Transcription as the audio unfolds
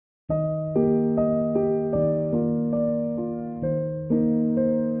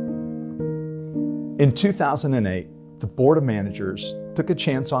In 2008, the Board of Managers took a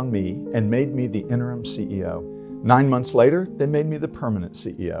chance on me and made me the interim CEO. 9 months later, they made me the permanent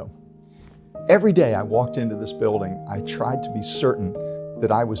CEO. Every day I walked into this building, I tried to be certain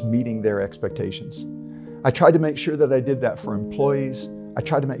that I was meeting their expectations. I tried to make sure that I did that for employees. I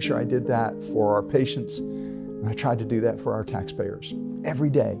tried to make sure I did that for our patients. And I tried to do that for our taxpayers.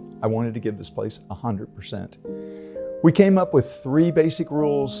 Every day, I wanted to give this place 100%. We came up with 3 basic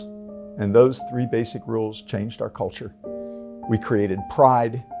rules, and those 3 basic rules changed our culture. We created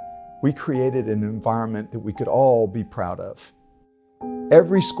pride. We created an environment that we could all be proud of.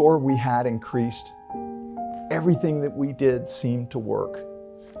 Every score we had increased. Everything that we did seemed to work.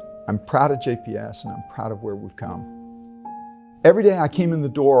 I'm proud of JPS and I'm proud of where we've come. Every day I came in the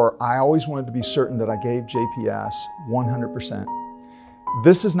door, I always wanted to be certain that I gave JPS 100%.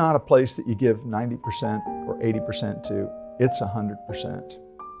 This is not a place that you give 90% or 80% to, it's 100%.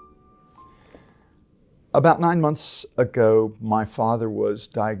 About 9 months ago, my father was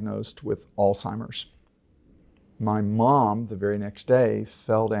diagnosed with Alzheimer's. My mom, the very next day,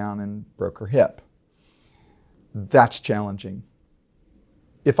 fell down and broke her hip. That's challenging.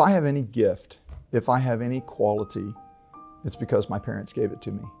 If I have any gift, if I have any quality, it's because my parents gave it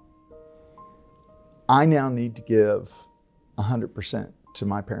to me. I now need to give 100% to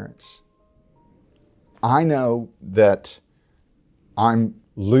my parents. I know that I'm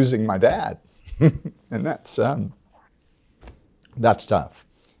losing my dad, and that's tough.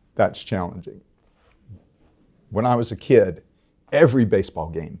 That's challenging. When I was a kid, every baseball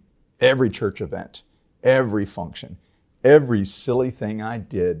game, every church event, every function, every silly thing I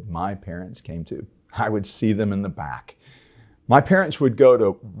did, my parents came to. I would see them in the back. My parents would go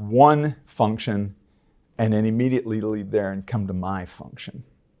to one function and then immediately leave there and come to my function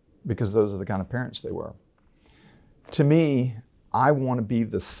because those are the kind of parents they were. To me, I want to be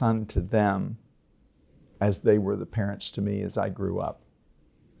the son to them as they were the parents to me as I grew up.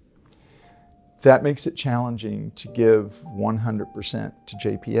 That makes it challenging to give 100% to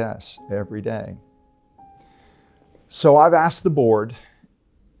JPS every day. So I've asked the board,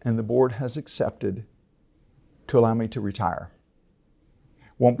 and the board has accepted to allow me to retire.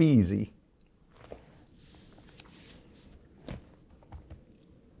 Won't be easy.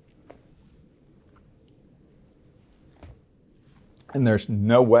 And there's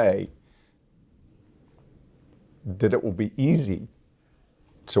no way that it will be easy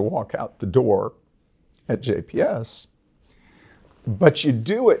to walk out the door at JPS. But you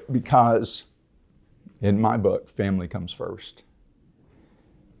do it because, in my book, family comes first.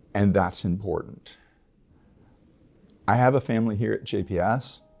 And that's important. I have a family here at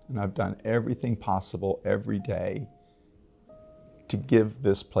JPS, and I've done everything possible every day to give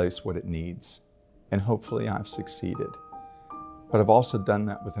this place what it needs. And hopefully I've succeeded. But I've also done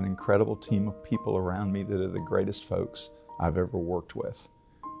that with an incredible team of people around me that are the greatest folks I've ever worked with.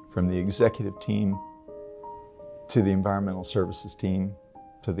 From the executive team, to the environmental services team,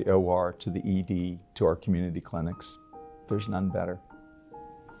 to the OR, to the ED, to our community clinics. There's none better.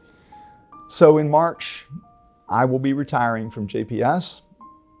 So in March, I will be retiring from JPS.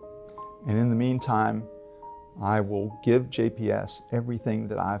 And in the meantime, I will give JPS everything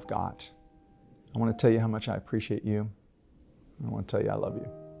that I've got. I want to tell you how much I appreciate you. I want to tell you I love you.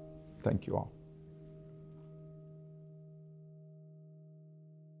 Thank you all.